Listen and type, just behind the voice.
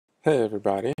Hey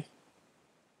everybody,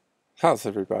 how's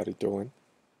everybody doing?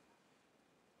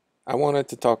 I wanted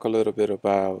to talk a little bit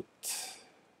about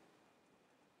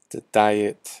the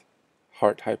diet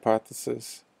heart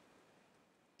hypothesis,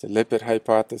 the lipid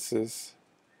hypothesis.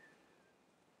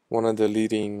 One of the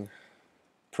leading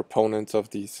proponents of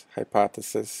these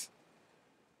hypotheses,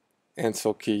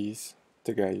 Ansel Keys,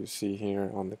 the guy you see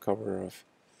here on the cover of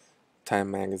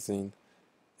Time magazine,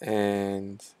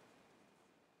 and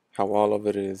how all of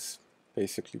it is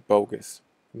basically bogus.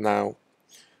 Now,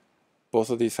 both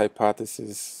of these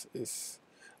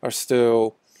are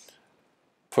still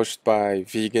pushed by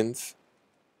vegans,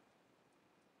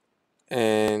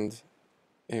 and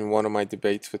in one of my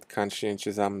debates with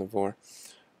Conscientious Omnivore,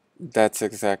 that's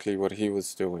exactly what he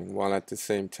was doing, while at the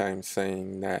same time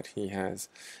saying that he has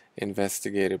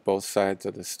investigated both sides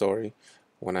of the story.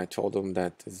 When I told him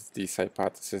that these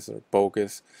hypotheses are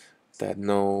bogus, that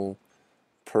no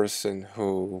person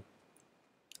who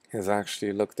has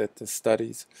actually looked at the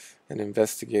studies and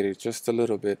investigated just a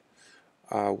little bit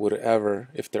would ever,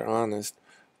 if they're honest,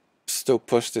 still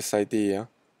push this idea.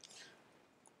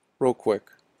 Real quick,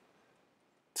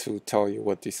 to tell you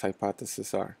what these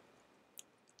hypotheses are.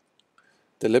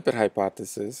 The lipid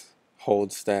hypothesis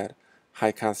holds that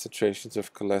high concentrations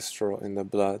of cholesterol in the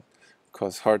blood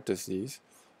cause heart disease,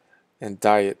 and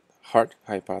diet heart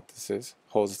hypothesis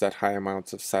holds that high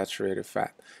amounts of saturated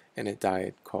fat in a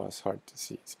diet cause heart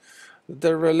disease.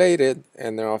 They're related,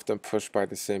 and they're often pushed by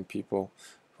the same people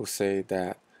who say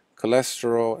that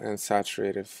cholesterol and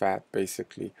saturated fat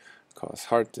basically cause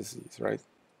heart disease, right?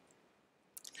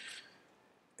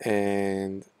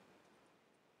 And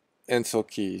Ansel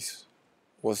Keys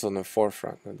was on the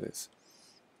forefront of this.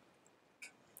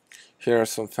 Here are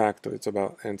some factoids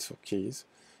about Ansel Keys.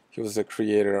 He was the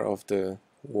creator of the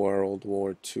World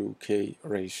War II K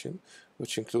ration,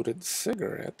 which included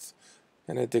cigarettes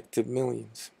and addicted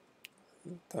millions.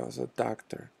 That was a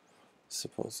doctor,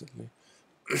 supposedly.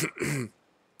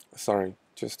 Sorry,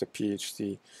 just a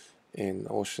PhD in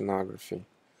oceanography.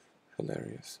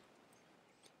 Hilarious.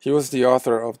 He was the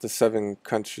author of the 7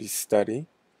 country study,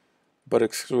 but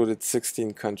excluded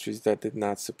 16 countries that did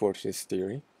not support his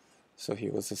theory. So he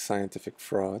was a scientific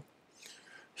fraud.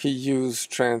 He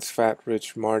used trans fat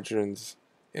rich margarines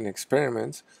in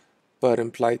experiments, but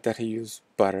implied that he used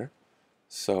butter.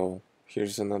 So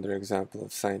here's another example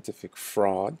of scientific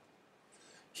fraud.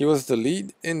 He was the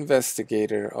lead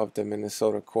investigator of the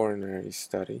Minnesota coronary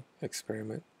study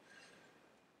experiment,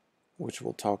 which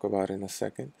we'll talk about in a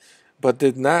second, but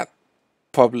did not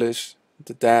publish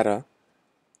the data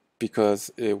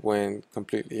because it went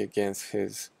completely against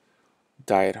his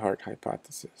diet heart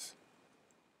hypothesis.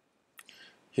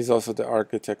 He's also the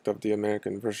architect of the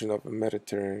American version of a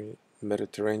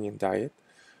Mediterranean diet,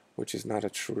 which is not a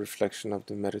true reflection of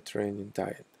the Mediterranean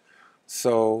diet.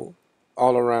 So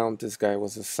all around, this guy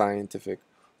was a scientific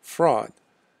fraud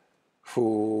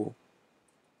who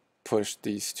pushed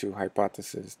these two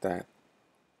hypotheses that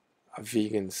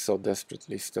vegans so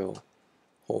desperately still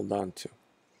hold on to,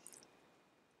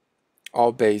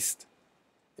 all based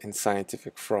in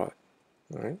scientific fraud.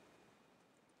 All right.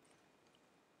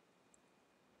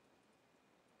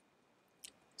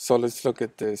 So let's look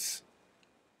at this,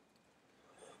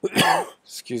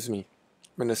 excuse me,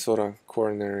 Minnesota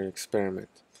coronary experiment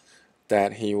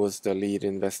that he was the lead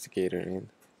investigator in,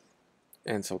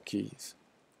 Ansel Keys.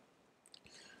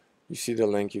 You see the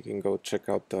link, you can go check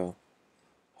out the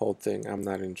whole thing. I'm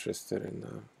not interested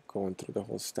in going through the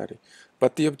whole study.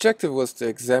 But the objective was to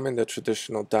examine the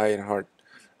traditional diet heart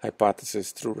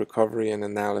hypothesis through recovery and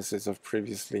analysis of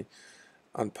previously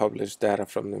unpublished data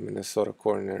from the Minnesota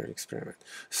coronary experiment.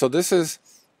 So this is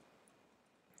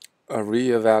a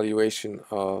reevaluation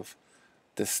of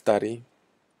the study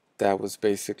that was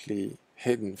basically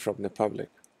hidden from the public,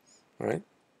 right?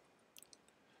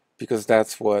 Because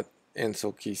that's what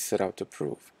Ansel Keys set out to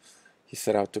prove. He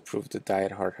set out to prove the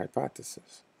diet heart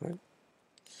hypothesis, right?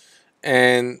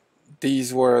 And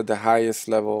these were the highest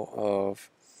level of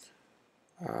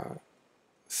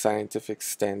scientific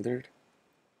standard,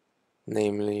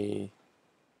 namely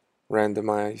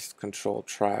randomized controlled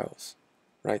trials,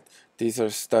 right? These are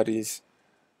studies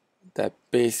that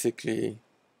basically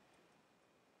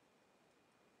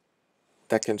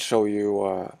that can show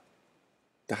you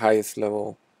the highest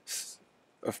level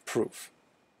of proof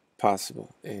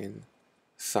possible in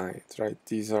science, right?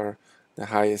 These are the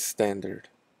highest standard.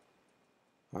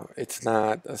 It's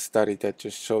not a study that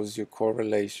just shows you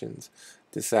correlations.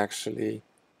 This actually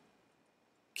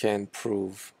can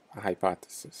prove a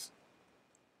hypothesis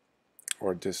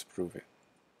or disprove it.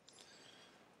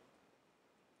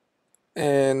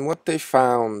 And what they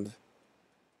found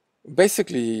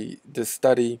Basically, the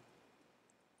study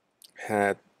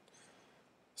had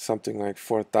something like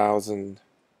 4,000,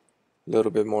 a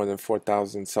little bit more than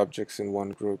 4,000 subjects in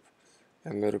one group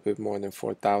and a little bit more than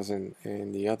 4,000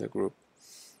 in the other group.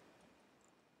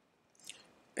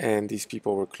 And these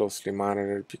people were closely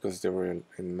monitored because they were in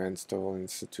mental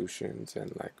institutions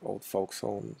and like old folks'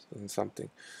 homes and something.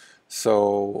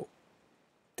 So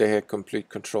they had complete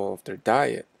control of their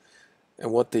diet.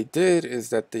 And what they did is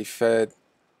that they fed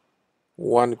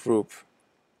one group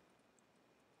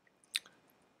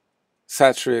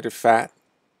saturated fat,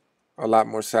 a lot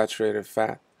more saturated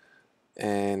fat,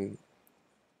 and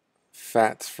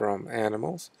fats from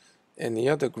animals. In the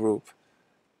other group,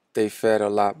 they fed a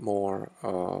lot more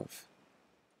of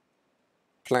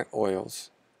plant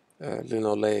oils,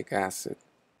 linoleic acid.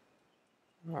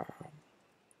 Uh,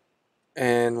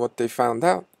 and what they found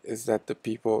out is that the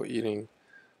people eating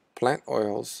plant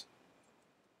oils,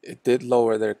 it did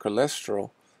lower their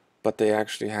cholesterol, but they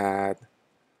actually had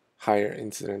higher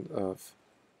incidence of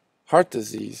heart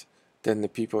disease than the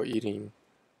people eating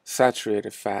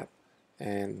saturated fat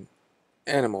and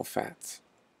animal fats.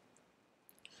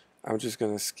 I'm just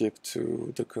going to skip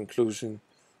to the conclusion.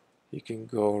 You can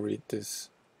go read this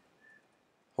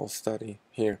whole study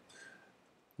here.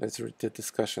 Let's read the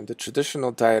discussion. The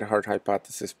traditional diet heart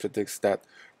hypothesis predicts that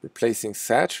replacing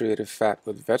saturated fat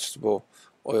with vegetable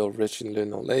oil rich in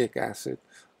linoleic acid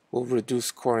will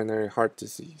reduce coronary heart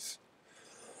disease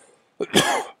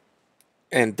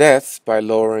and deaths by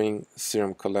lowering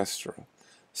serum cholesterol.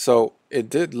 So it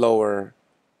did lower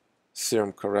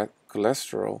serum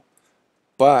cholesterol,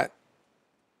 but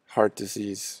heart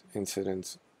disease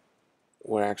incidents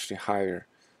were actually higher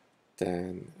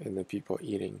than in the people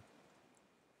eating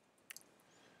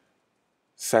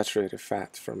saturated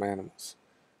fats from animals.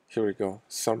 Here we go.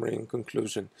 Summary and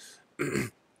conclusion.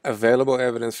 Available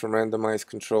evidence from randomized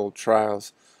controlled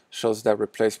trials shows that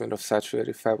replacement of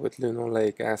saturated fat with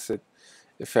linoleic acid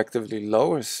effectively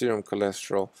lowers serum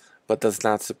cholesterol, but does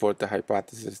not support the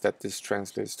hypothesis that this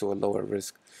translates to a lower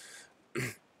risk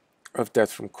of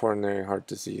death from coronary heart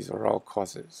disease or all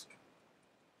causes.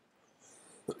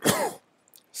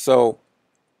 So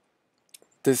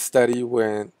this study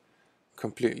went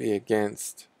completely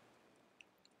against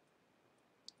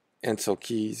Ansel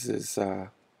Keys'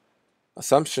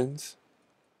 assumptions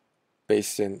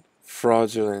based in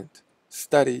fraudulent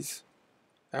studies.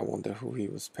 I wonder who he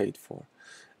was paid for.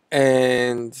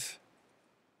 And,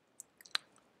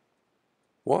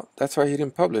 well, that's why he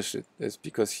didn't publish it. It's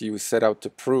because he was set out to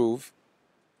prove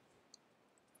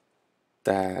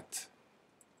that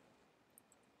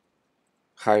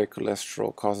higher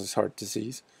cholesterol causes heart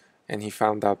disease, and he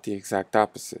found out the exact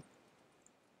opposite.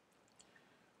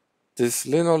 This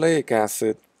linoleic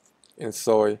acid in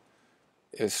soy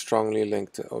is strongly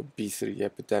linked to obesity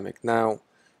epidemic. Now,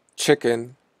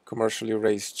 chicken, commercially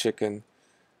raised chicken,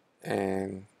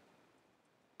 and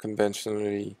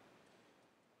conventionally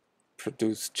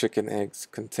produced chicken eggs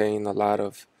contain a lot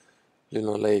of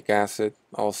linoleic acid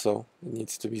also, it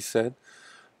needs to be said.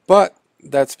 But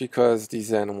that's because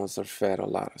these animals are fed a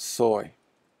lot of soy,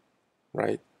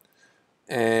 right?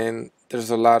 And there's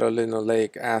a lot of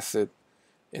linoleic acid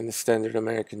in the standard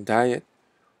American diet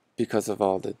because of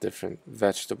all the different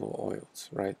vegetable oils,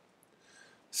 right?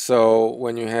 So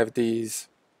when you have these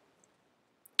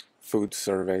food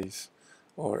surveys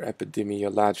or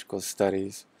epidemiological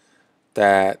studies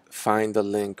that find a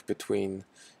link between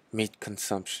meat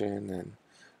consumption and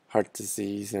heart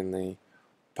disease, and they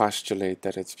postulate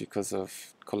that it's because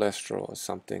of cholesterol or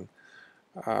something,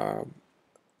 um,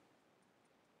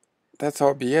 that's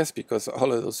all BS, because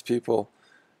all of those people,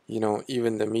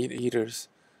 even the meat eaters,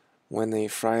 when they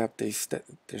fry up their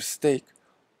steak,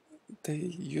 they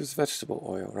use vegetable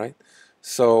oil, right?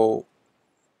 So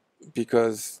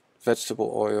because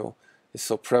vegetable oil is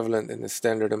so prevalent in the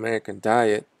standard American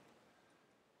diet,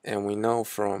 and we know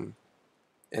from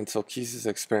Ansel Keys'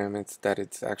 experiments that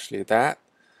it's actually that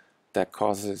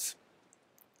causes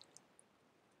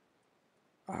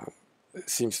um,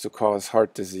 seems to cause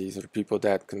heart disease, or people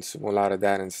that consume a lot of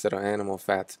that instead of animal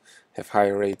fats have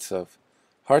higher rates of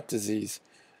heart disease.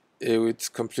 It's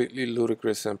completely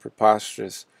ludicrous and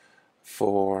preposterous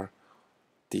for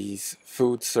these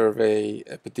food survey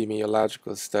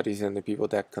epidemiological studies and the people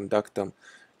that conduct them.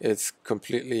 It's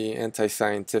completely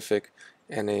anti-scientific,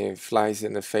 and it flies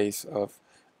in the face of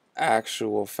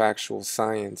actual factual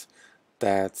science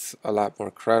that's a lot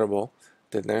more credible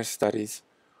than their studies.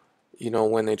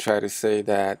 When they try to say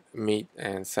that meat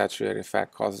and saturated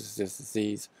fat causes this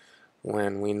disease,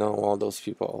 when we know all those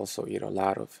people also eat a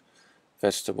lot of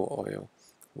vegetable oil,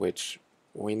 which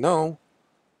we know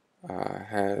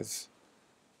has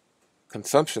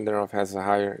consumption thereof has a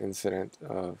higher incidence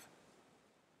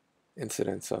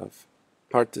of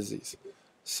heart disease.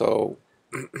 So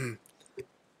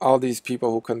all these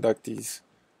people who conduct these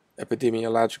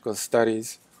epidemiological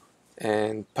studies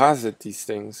and posit these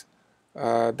things,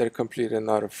 they're complete and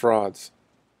utter frauds.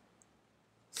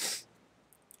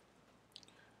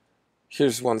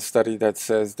 Here's one study that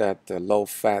says that the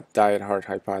low-fat diet heart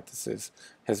hypothesis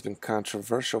has been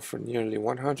controversial for nearly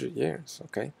 100 years,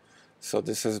 okay? So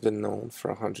this has been known for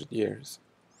 100 years.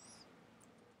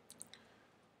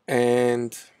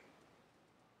 And,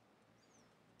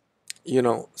 you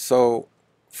know, so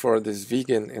for this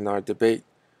vegan in our debate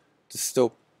to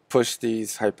still push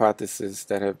these hypotheses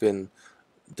that have been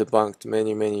debunked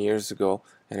many, many years ago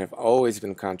and have always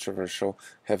been controversial,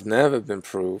 have never been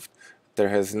proved. There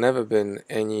has never been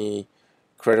any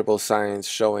credible science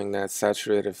showing that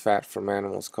saturated fat from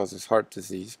animals causes heart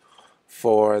disease.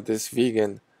 For this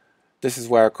vegan, this is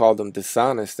why I call them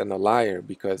dishonest and a liar,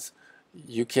 because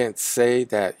you can't say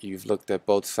that you've looked at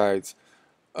both sides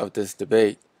of this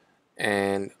debate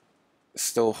and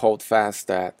still hold fast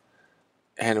that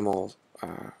animal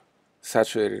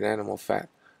saturated animal fat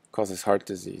causes heart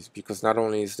disease, because not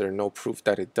only is there no proof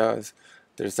that it does,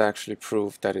 there's actually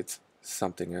proof that it's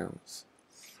something else.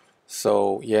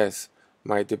 So yes,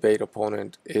 my debate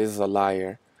opponent is a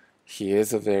liar. He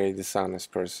is a very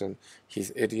dishonest person.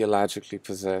 He's ideologically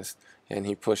possessed, and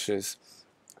he pushes,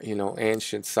 you know,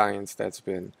 ancient science that's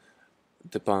been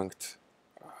debunked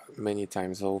many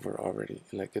times over already.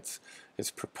 Like it's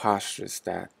preposterous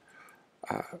that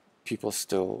people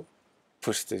still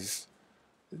push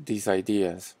these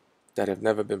ideas that have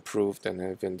never been proved and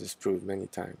have been disproved many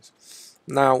times.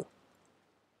 Now,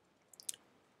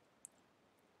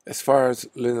 as far as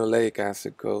linoleic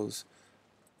acid goes,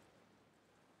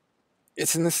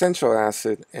 it's an essential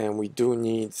acid and we do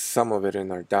need some of it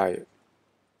in our diet.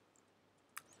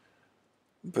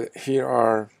 But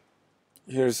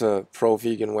here's a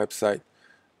pro-vegan website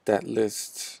that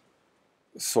lists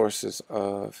sources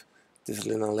of this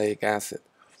linoleic acid.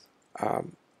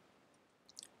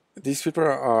 These people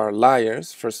are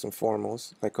liars, first and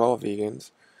foremost, like all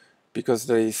vegans, because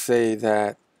they say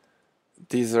that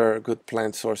these are good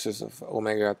plant sources of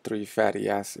omega-3 fatty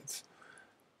acids.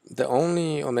 The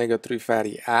only omega-3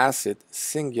 fatty acid,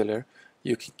 singular,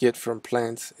 you can get from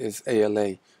plants is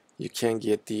ALA. You can't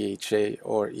get DHA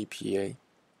or EPA.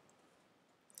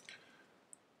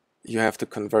 You have to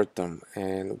convert them,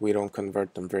 and we don't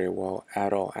convert them very well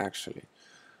at all, actually.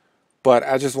 But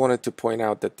I just wanted to point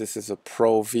out that this is a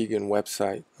pro-vegan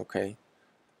website, okay?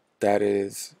 That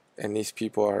is, and these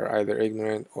people are either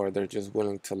ignorant or they're just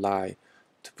willing to lie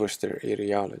to push their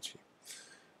ideology.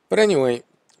 But anyway,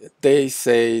 they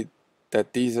say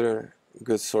that these are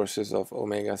good sources of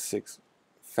omega-6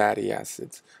 fatty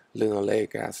acids,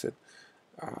 linoleic acid,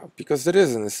 because it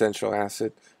is an essential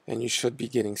acid and you should be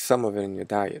getting some of it in your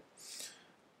diet.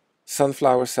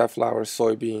 Sunflower, safflower,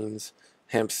 soybeans,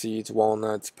 hemp seeds,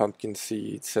 walnuts, pumpkin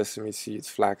seeds, sesame seeds,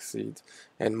 flax seeds,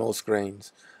 and most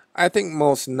grains. I think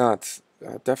most nuts,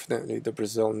 definitely the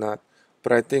Brazil nut,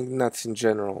 but I think nuts in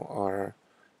general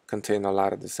contain a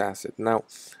lot of this acid. Now,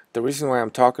 the reason why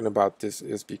I'm talking about this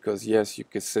is because, yes, you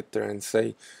could sit there and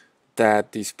say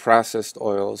that these processed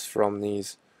oils from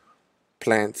these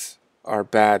plants are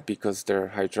bad because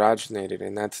they're hydrogenated,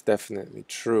 and that's definitely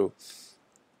true.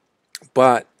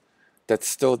 But that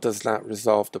still does not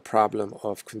resolve the problem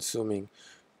of consuming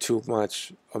too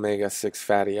much omega-6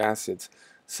 fatty acids,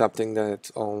 something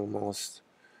that's almost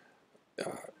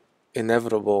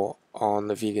inevitable on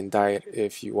the vegan diet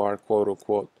if you are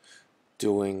quote-unquote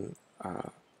doing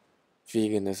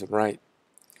veganism right.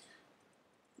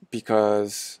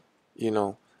 Because, you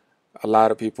know, a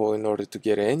lot of people, in order to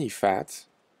get any fats,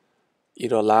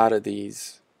 eat a lot of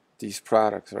these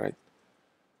products, right?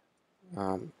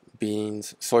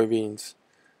 Beans, soybeans,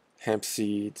 hemp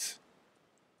seeds,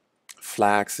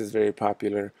 flax is very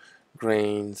popular,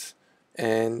 grains,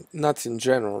 and nuts in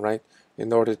general, right?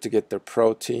 In order to get their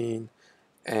protein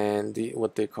and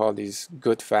what they call these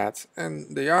good fats,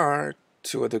 and they are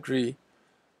to a degree,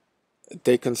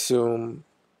 they consume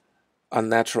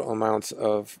unnatural amounts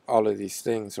of all of these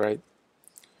things, right?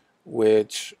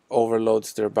 Which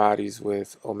overloads their bodies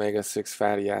with omega-6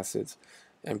 fatty acids,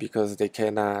 and because they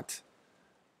cannot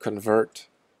convert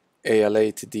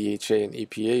ALA to DHA and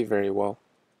EPA very well,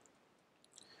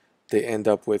 they end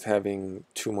up with having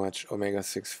too much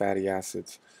omega-6 fatty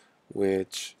acids,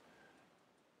 which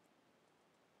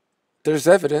there's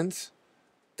evidence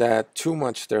that too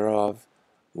much thereof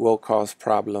will cause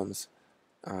problems,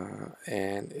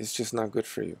 and it's just not good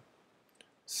for you.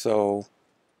 So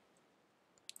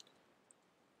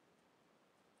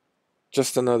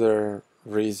just another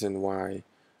reason why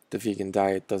the vegan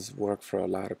diet doesn't work for a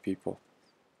lot of people.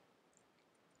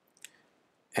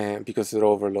 And because it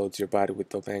overloads your body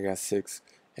with omega-6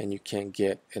 and you can't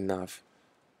get enough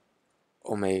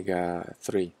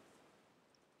omega-3.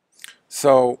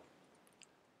 So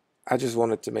I just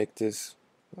wanted to make this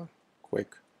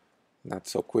quick, not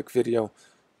so quick video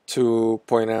to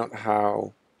point out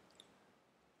how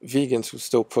vegans who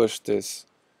still push this,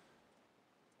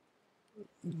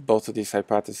 both of these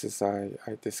hypotheses I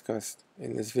discussed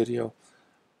in this video,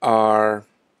 are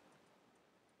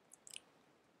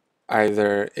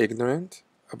either ignorant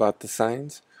about the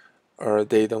science or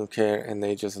they don't care and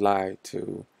they just lie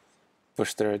to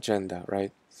push their agenda,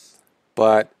 right?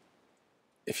 But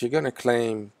if you're going to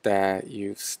claim that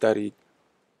you've studied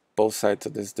both sides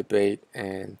of this debate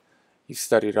and you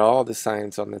studied all the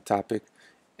science on the topic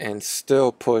and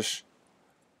still push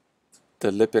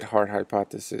the lipid heart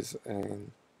hypothesis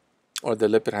or the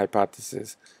lipid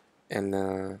hypothesis and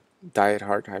the diet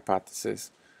heart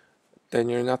hypothesis, then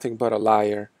you're nothing but a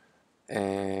liar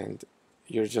and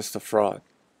you're just a fraud,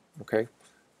 okay?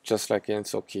 Just like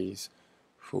Ansel Keys,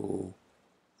 who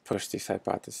pushed these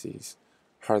hypotheses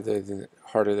harder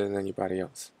than anybody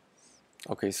else.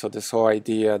 Okay, so this whole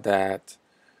idea that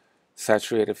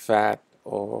saturated fat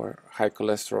or high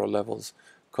cholesterol levels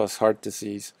cause heart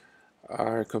disease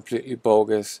are completely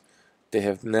bogus.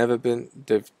 They've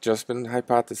just been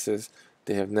hypotheses.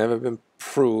 They have never been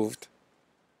proved,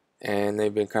 and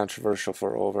they've been controversial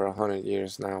for over 100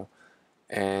 years now.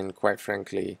 And quite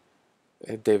frankly,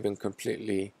 they've been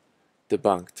completely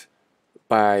debunked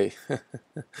by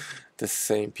the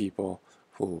same people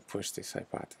who push this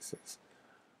hypothesis.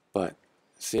 But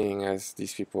seeing as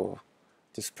these people,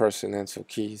 this person, Ansel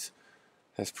Keys,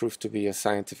 has proved to be a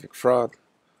scientific fraud,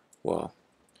 well,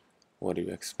 what do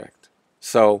you expect?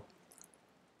 So,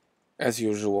 as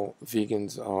usual,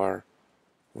 vegans are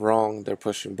wrong. They're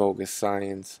pushing bogus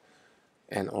science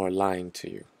and are lying to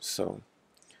you. So,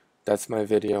 that's my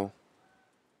video.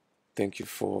 Thank you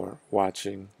for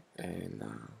watching, and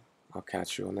I'll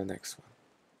catch you on the next one.